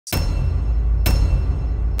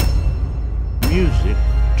Music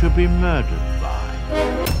to be murdered by.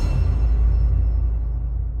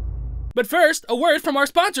 But first, a word from our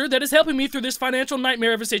sponsor that is helping me through this financial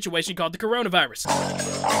nightmare of a situation called the coronavirus.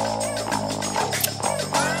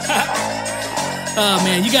 Oh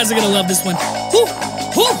man, you guys are gonna love this one. Woo!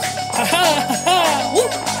 Woo! Ha ha ha! Woo!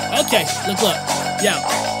 Okay, look. Yo,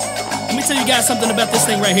 let me tell you guys something about this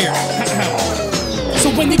thing right here. So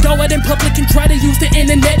when you go out in public and try to use the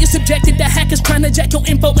internet, you're subjected to hackers trying to jack your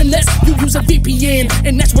info unless you use a VPN.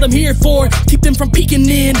 And that's what I'm here for, keep them from peeking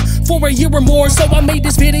in for a year or more. So I made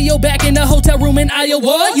this video back in a hotel room in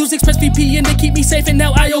Iowa. Use ExpressVPN to keep me safe and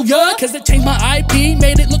now I owe ya. Cause they changed my IP,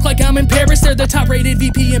 made it look like I'm in Paris. They're the top rated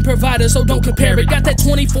VPN provider, so don't compare it. Got that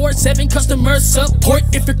 24/7 customer support.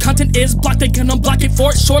 If your content is blocked, they can unblock it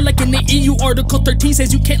for it. Sure, like in the EU Article 13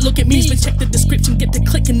 says you can't look at me. But check the description, get to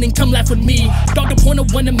clicking and come laugh with me. Dog, the point I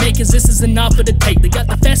wanna make is this is an offer to take. They got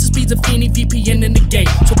the fastest speeds of any VPN in the game.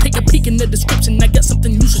 So take a peek in the description, I got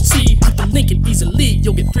something you should see. Click the link and easily,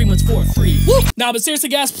 you'll get 3 months for free. Woo! Nah, but seriously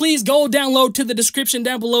guys, please go download to the description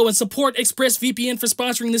down below and support ExpressVPN for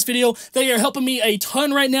sponsoring this video. They are helping me a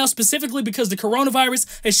ton right now, specifically because the coronavirus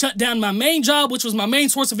has shut down my main job, which was my main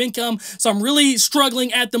source of income. So I'm really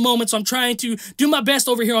struggling at the moment. So I'm trying to do my best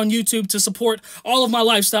over here on YouTube to support all of my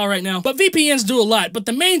lifestyle right now. But VPNs do a lot. But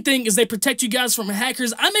the main thing is they protect you guys from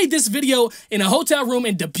hackers. I made this video in a hotel room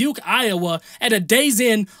in Dubuque, Iowa at a Days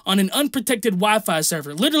Inn on an unprotected Wi-Fi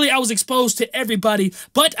server. Literally, I was exposed to everybody,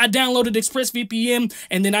 but I downloaded ExpressVPN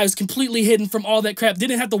and then I was completely hidden from all that crap.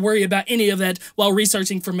 Didn't have to worry about any of that while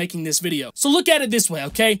researching for making this video. So look at it this way,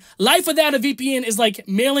 okay? Life without a VPN is like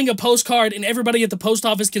mailing a postcard and everybody at the post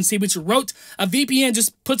office can see what you wrote. A VPN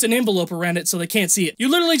just puts an envelope around it so they can't see it. You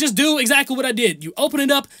literally just do exactly what I did. You open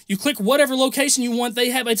it up, you click whatever location you want.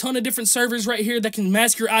 They have a ton of different servers right here that can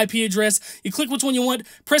mask your IP address. You click which one you want,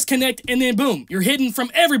 press connect, and then boom, you're hidden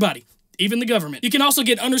from everybody. Even the government. You can also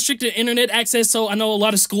get unrestricted internet access, so I know a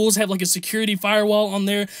lot of schools have like a security firewall on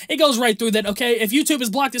there. It goes right through that, okay? If YouTube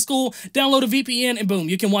is blocked at school, download a VPN and boom,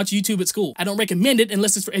 you can watch YouTube at school. I don't recommend it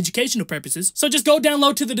unless it's for educational purposes. So just go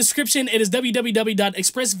download to the description. It is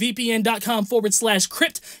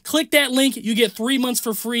www.expressvpn.com/crypt. Click that link. You get 3 months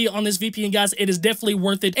for free on this VPN, guys. It is definitely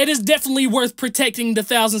worth it. It is definitely worth protecting the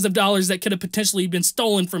thousands of dollars that could have potentially been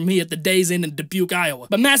stolen from me at the Days Inn in Dubuque, Iowa.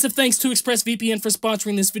 But massive thanks to ExpressVPN for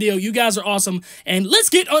sponsoring this video. You guys are awesome, and let's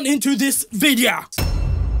get on into this video.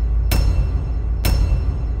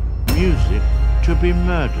 Music to be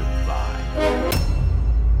murdered by.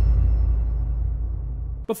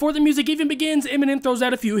 Before the music even begins, Eminem throws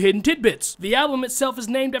out a few hidden tidbits. The album itself is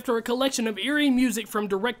named after a collection of eerie music from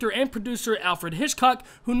director and producer Alfred Hitchcock,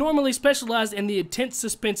 who normally specialized in the intense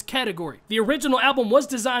suspense category. The original album was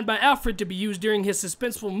designed by Alfred to be used during his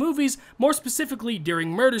suspenseful movies, more specifically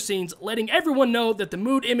during murder scenes, letting everyone know that the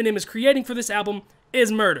mood Eminem is creating for this album is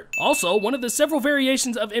murder. Also, one of the several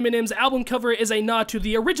variations of Eminem's album cover is a nod to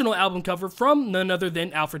the original album cover from none other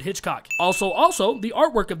than Alfred Hitchcock. Also, the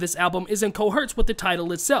artwork of this album is in coherence with the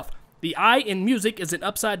title itself. The I in music is an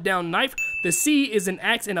upside down knife, the C is an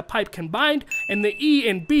axe and a pipe combined, and the E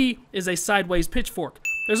in B is a sideways pitchfork.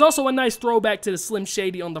 There's also a nice throwback to the Slim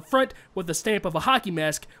Shady on the front with the stamp of a hockey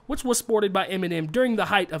mask, which was sported by Eminem during the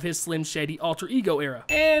height of his Slim Shady alter ego era.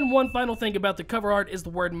 And one final thing about the cover art is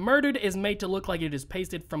the word murdered is made to look like it is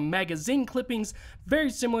pasted from magazine clippings,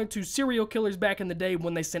 very similar to serial killers back in the day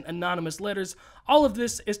when they sent anonymous letters. All of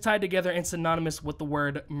this is tied together and synonymous with the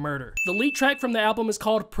word murder. The lead track from the album is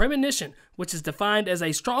called Premonition, which is defined as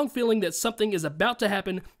a strong feeling that something is about to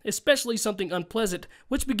happen, especially something unpleasant,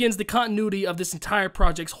 which begins the continuity of this entire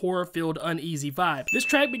project's horror-filled, uneasy vibe. This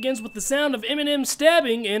track begins with the sound of Eminem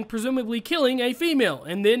stabbing and presumably killing a female,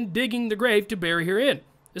 and then digging the grave to bury her in,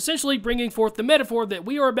 essentially bringing forth the metaphor that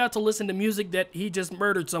we are about to listen to music that he just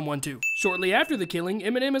murdered someone to. Shortly after the killing,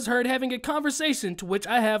 Eminem is heard having a conversation to which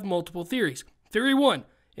I have multiple theories. Theory 1,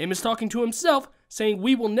 Em is talking to himself, saying,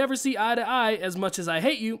 "We will never see eye to eye. As much as I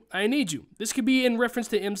hate you, I need you." This could be in reference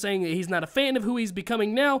to Em saying that he's not a fan of who he's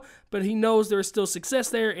becoming now, but he knows there is still success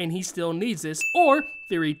there and he still needs this. Or,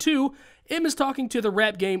 theory 2, Em is talking to the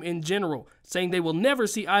rap game in general, saying they will never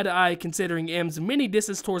see eye to eye considering Em's many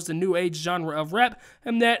disses towards the new age genre of rap,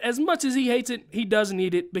 and that as much as he hates it, he does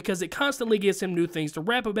need it because it constantly gives him new things to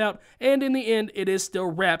rap about, and in the end, it is still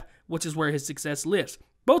rap, which is where his success lives.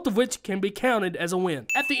 Both of which can be counted as a win.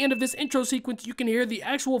 At the end of this intro sequence, you can hear the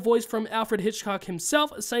actual voice from Alfred Hitchcock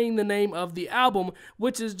himself saying the name of the album,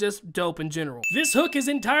 which is just dope in general. This hook is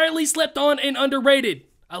entirely slept on and underrated.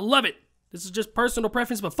 I love it. This is just personal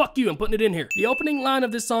preference, but fuck you, I'm putting it in here. The opening line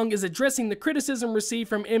of this song is addressing the criticism received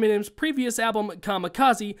from Eminem's previous album,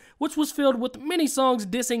 Kamikaze, which was filled with many songs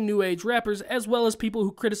dissing new age rappers, as well as people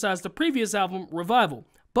who criticized the previous album, Revival.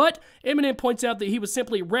 But Eminem points out that he was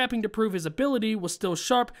simply rapping to prove his ability was still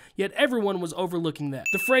sharp, yet everyone was overlooking that.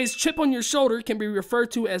 The phrase chip on your shoulder can be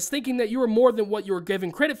referred to as thinking that you are more than what you are given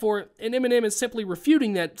credit for, and Eminem is simply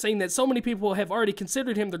refuting that, saying that so many people have already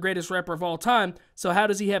considered him the greatest rapper of all time, so how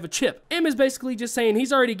does he have a chip? M is basically just saying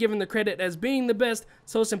he's already given the credit as being the best,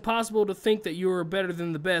 so it's impossible to think that you are better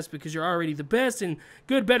than the best because you're already the best, and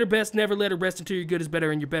good, better, best, never let it rest until your good is better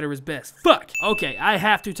and your better is best. Fuck! Okay, I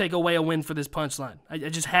have to take away a win for this punchline. I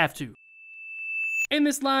just have to. In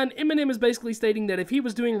this line, Eminem is basically stating that if he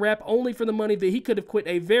was doing rap only for the money, that he could have quit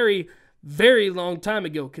a very, very long time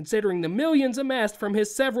ago, considering the millions amassed from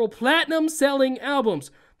his several platinum-selling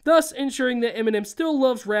albums, thus ensuring that Eminem still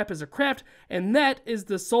loves rap as a craft, and that is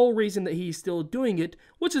the sole reason that he's still doing it,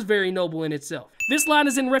 which is very noble in itself. This line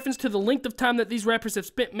is in reference to the length of time that these rappers have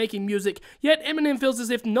spent making music, yet Eminem feels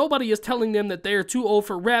as if nobody is telling them that they are too old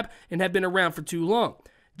for rap and have been around for too long.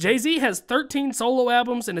 Jay-Z has 13 solo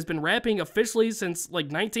albums and has been rapping officially since like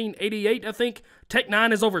 1988, I think. Tech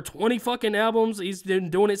Nine has over 20 fucking albums. He's been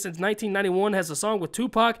doing it since 1991, has a song with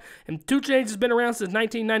Tupac, and 2 Chainz has been around since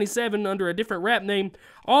 1997 under a different rap name.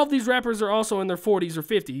 All of these rappers are also in their 40s or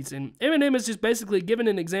 50s, and Eminem is just basically giving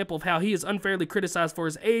an example of how he is unfairly criticized for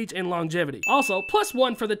his age and longevity. Also,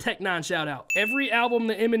 +1 for the Tech Nine shout out. Every album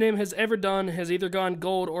that Eminem has ever done has either gone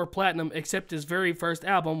gold or platinum except his very first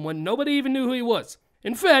album when nobody even knew who he was.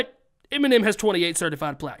 In fact, Eminem has 28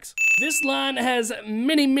 certified plaques. This line has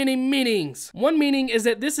many, many meanings. One meaning is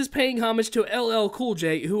that this is paying homage to LL Cool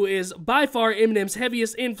J, who is by far Eminem's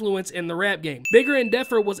heaviest influence in the rap game. Bigger and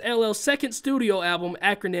Deffer was LL's second studio album,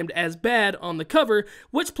 acronymed as BAD on the cover,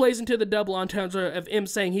 which plays into the double entendre of M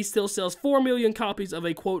saying he still sells 4 million copies of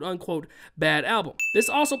a quote-unquote bad album. This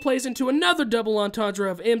also plays into another double entendre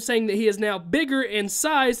of M saying that he is now bigger in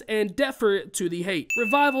size and Deffer to the hate.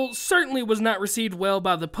 Revival certainly was not received well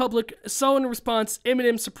by the public, so in response,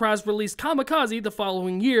 Eminem surprise released Kamikaze the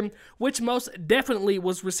following year, which most definitely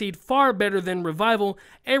was received far better than Revival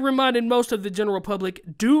and reminded most of the general public,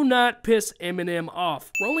 do not piss Eminem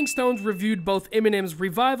off. Rolling Stones reviewed both Eminem's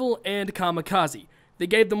Revival and Kamikaze. They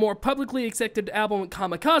gave the more publicly accepted album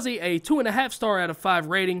Kamikaze a 2.5 star out of 5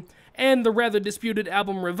 rating, and the rather disputed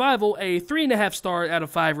album Revival a 3.5 star out of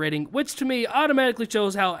 5 rating, which to me automatically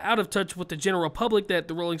shows how out of touch with the general public that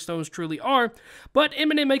the Rolling Stones truly are. But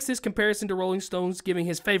Eminem makes this comparison to Rolling Stones giving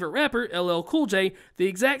his favorite rapper, LL Cool J, the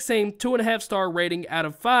exact same 2.5 star rating out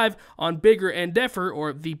of 5 on Bigger and Deffer,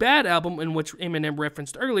 or the Bad album in which Eminem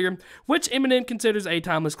referenced earlier, which Eminem considers a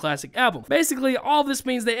timeless classic album. Basically, all this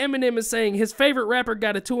means that Eminem is saying his favorite rapper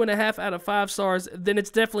got a 2.5 out of 5 stars, then it's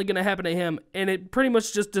definitely going to happen to him, and it pretty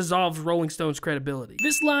much just dissolves Rolling Stones' credibility.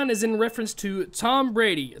 This line is in reference to Tom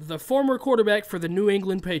Brady, the former quarterback for the New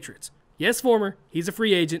England Patriots. Yes, former. He's a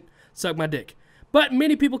free agent. Suck my dick. But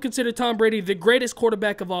many people consider Tom Brady the greatest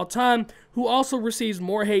quarterback of all time, who also receives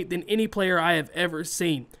more hate than any player I have ever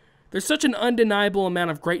seen. There's such an undeniable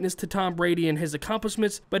amount of greatness to Tom Brady and his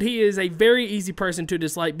accomplishments, but he is a very easy person to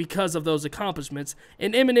dislike because of those accomplishments,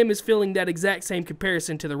 and Eminem is feeling that exact same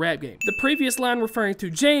comparison to the rap game. The previous line referring to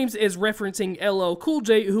James is referencing LL Cool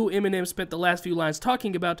J, who Eminem spent the last few lines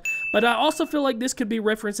talking about, but I also feel like this could be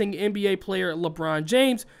referencing NBA player LeBron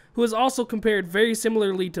James, who is also compared very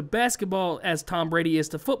similarly to basketball as Tom Brady is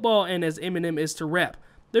to football and as Eminem is to rap.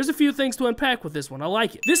 There's a few things to unpack with this one. I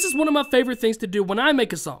like it. This is one of my favorite things to do when I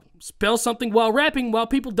make a song. Spell something while rapping while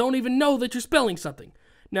people don't even know that you're spelling something.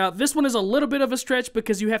 Now, this one is a little bit of a stretch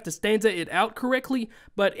because you have to stanza it out correctly,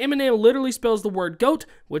 but Eminem literally spells the word GOAT,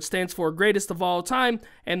 which stands for greatest of all time,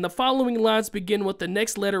 and the following lines begin with the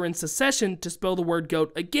next letter in succession to spell the word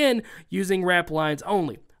GOAT again using rap lines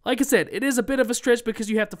only. Like I said, it is a bit of a stretch because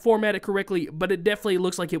you have to format it correctly, but it definitely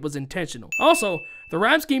looks like it was intentional. Also, the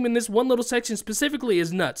rhyme scheme in this one little section specifically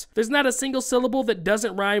is nuts. There's not a single syllable that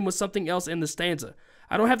doesn't rhyme with something else in the stanza.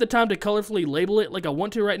 I don't have the time to colorfully label it like I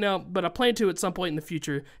want to right now, but I plan to at some point in the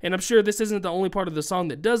future, and I'm sure this isn't the only part of the song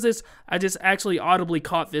that does this. I just actually audibly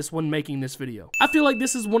caught this when making this video. I feel like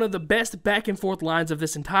this is one of the best back and forth lines of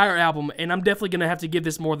this entire album, and I'm definitely going to have to give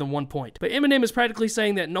this more than 1 point. But Eminem is practically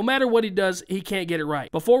saying that no matter what he does, he can't get it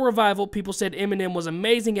right. Before Revival, people said Eminem was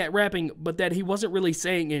amazing at rapping, but that he wasn't really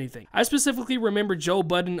saying anything. I specifically remember Joe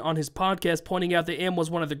Budden on his podcast pointing out that M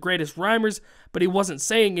was one of the greatest rhymers, but he wasn't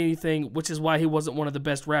saying anything, which is why he wasn't one of the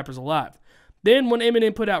best rappers alive. Then when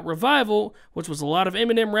Eminem put out Revival, which was a lot of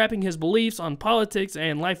Eminem rapping his beliefs on politics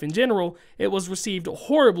and life in general, it was received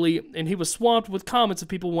horribly and he was swamped with comments of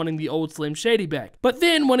people wanting the old Slim Shady back. But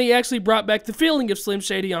then when he actually brought back the feeling of Slim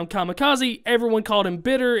Shady on Kamikaze, everyone called him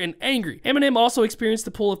bitter and angry. Eminem also experienced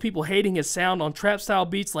the pull of people hating his sound on trap style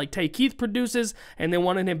beats like Tay Keith produces and then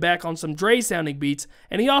wanting him back on some Dre sounding beats,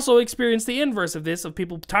 and he also experienced the inverse of this, of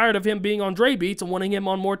people tired of him being on Dre beats and wanting him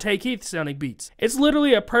on more Tay Keith sounding beats. It's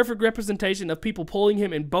literally a perfect representation of people pulling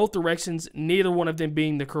him in both directions, neither one of them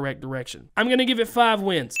being the correct direction. I'm gonna give it 5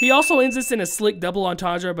 wins. He also ends this in a slick double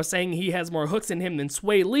entendre by saying he has more hooks in him than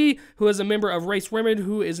Sway Lee, who is a member of Race Remord,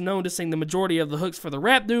 who is known to sing the majority of the hooks for the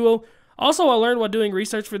rap duo. Also, I learned while doing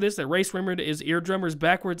research for this that Race Remord is eardrummers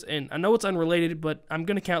backwards, and I know it's unrelated, but I'm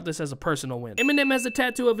gonna count this as a personal win. Eminem has a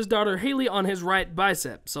tattoo of his daughter Haley on his right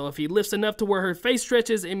bicep, so if he lifts enough to where her face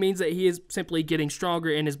stretches, it means that he is simply getting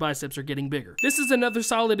stronger and his biceps are getting bigger. This is another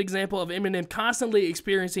solid example of Eminem constantly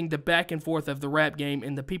experiencing the back and forth of the rap game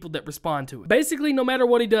and the people that respond to it. Basically, no matter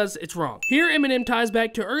what he does, it's wrong. Here, Eminem ties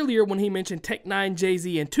back to earlier when he mentioned Tech 9,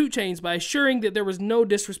 Jay-Z, and 2 Chainz by assuring that there was no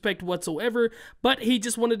disrespect whatsoever, but he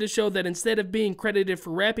just wanted to show that instead of being credited for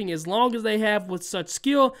rapping as long as they have with such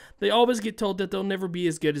skill, they always get told that they'll never be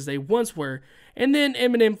as good as they once were. And then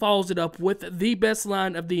Eminem follows it up with the best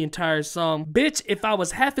line of the entire song: "Bitch, if I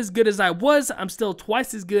was half as good as I was, I'm still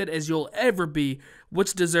twice as good as you'll ever be,"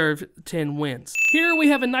 which deserved 10 wins. Here we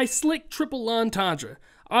have a nice slick triple entendre.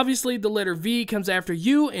 Obviously, the letter V comes after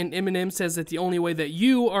U, and Eminem says that the only way that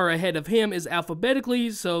you are ahead of him is alphabetically,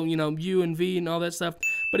 so, you know, U and V and all that stuff.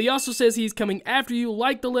 But he also says he's coming after you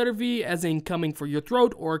like the letter V, as in coming for your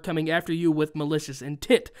throat, or coming after you with malicious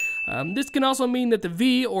intent. This can also mean that the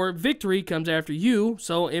V, or victory, comes after you,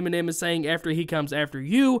 so Eminem is saying after he comes after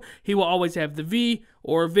you, he will always have the V,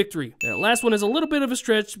 or victory. That last one is a little bit of a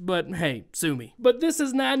stretch, but hey, sue me. But this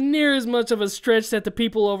is not near as much of a stretch that the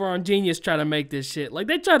people over on Genius try to make this shit. Like,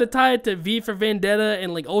 they try to tie it to V for Vendetta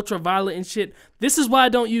and like Ultraviolet and shit. This is why I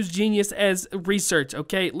don't use Genius as research,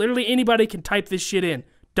 okay? Literally anybody can type this shit in.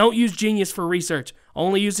 Don't use Genius for research.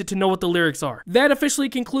 Only use it to know what the lyrics are. That officially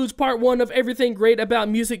concludes part 1 of Everything Great About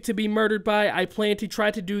Music to be Murdered By. I plan to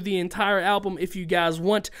try to do the entire album if you guys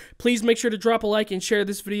want. Please make sure to drop a like and share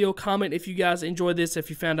this video. Comment if you guys enjoyed this, if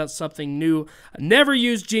you found out something new. Never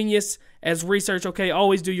use Genius as research, okay?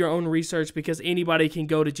 Always do your own research, because anybody can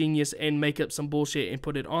go to Genius and make up some bullshit and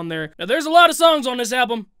put it on there. Now, there's a lot of songs on this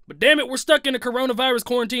album, but damn it, we're stuck in a coronavirus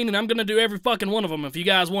quarantine, and I'm gonna do every fucking one of them if you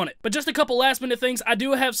guys want it. But just a couple last minute things. I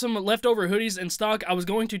do have some leftover hoodies in stock. I was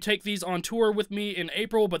going to take these on tour with me in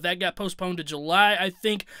April, but that got postponed to July, I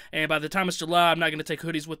think, and by the time it's July, I'm not gonna take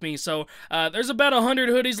hoodies with me. So there's about 100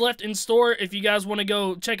 hoodies left in store if you guys want to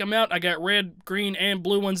go check them out. I got red, green, and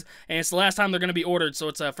blue ones, and it's the last time they're gonna be ordered, so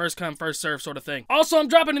it's a first come, first serve sort of thing. Also, I'm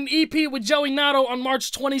dropping an EP with Joey Nato on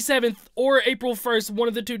March 27th or April 1st, one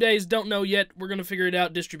of the 2 days, don't know yet. We're gonna figure it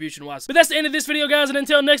out distribution-wise. But that's the end of this video, guys, and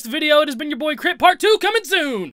until next video, it has been your boy Crypt, part 2 coming soon!